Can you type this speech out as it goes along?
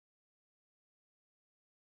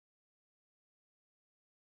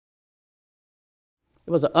It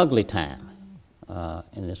was an ugly time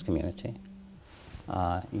in this community.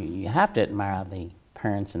 You have to admire the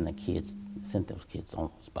parents and the kids sent those kids on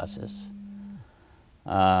those buses.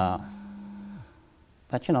 But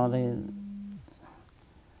you know,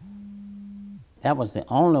 that was the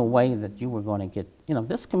only way that you were going to get, you know,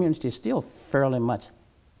 this community is still fairly much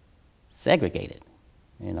segregated.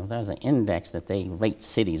 You know, there's an index that they rate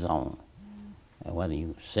cities on, whether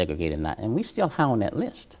you segregate or not, and we still high on that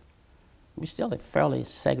list. We're still a fairly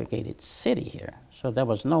segregated city here, so there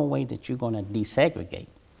was no way that you're going to desegregate.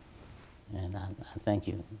 And I think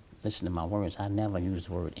you listen to my words, I never use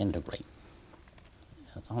the word integrate.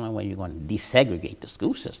 That's the only way you're going to desegregate the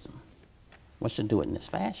school system, was to do it in this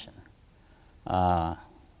fashion. And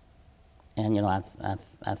you know,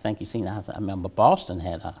 I think you've seen, I remember Boston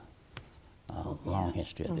had a long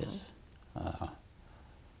history of this.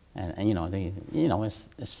 And you know,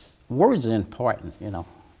 it's words are important, you know.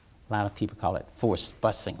 A lot of people call it forced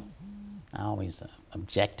busing. I always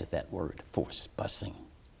object to that word, forced busing.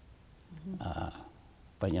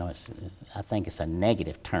 But you know, I think it's a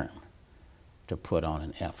negative term to put on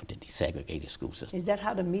an effort to desegregate the school system. Is that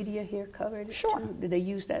how the media here covered it? Sure. Too? Did they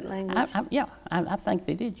use that language? I think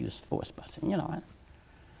they did use forced busing, you know.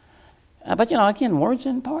 But you know, again, words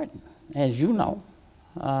are important, as you know.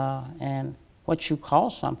 And what you call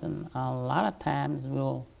something, a lot of times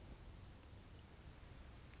will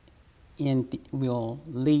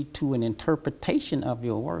lead to an interpretation of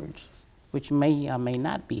your words, which may or may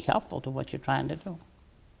not be helpful to what you're trying to do.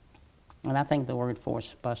 And I think the word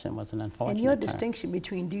forced busing was an unfortunate And your term. distinction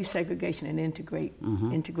between desegregation and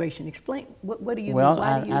integration, explain, what do you well,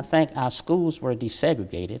 mean? I think our schools were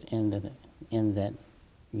desegregated in that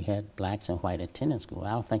you had blacks and white attending school.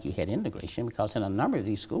 I don't think you had integration, because in a number of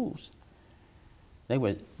these schools, they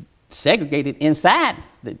were segregated inside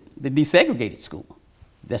the desegregated school.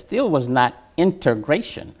 There still was not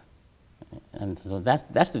integration. And so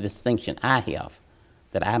that's the distinction I have,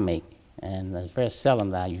 that I make. And it's very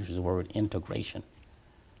seldom that I use the word integration.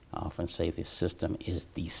 I often say this system is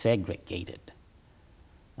desegregated.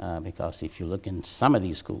 Because if you look in some of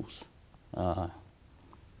these schools,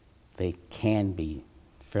 they can be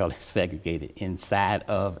fairly segregated inside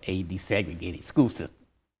of a desegregated school system.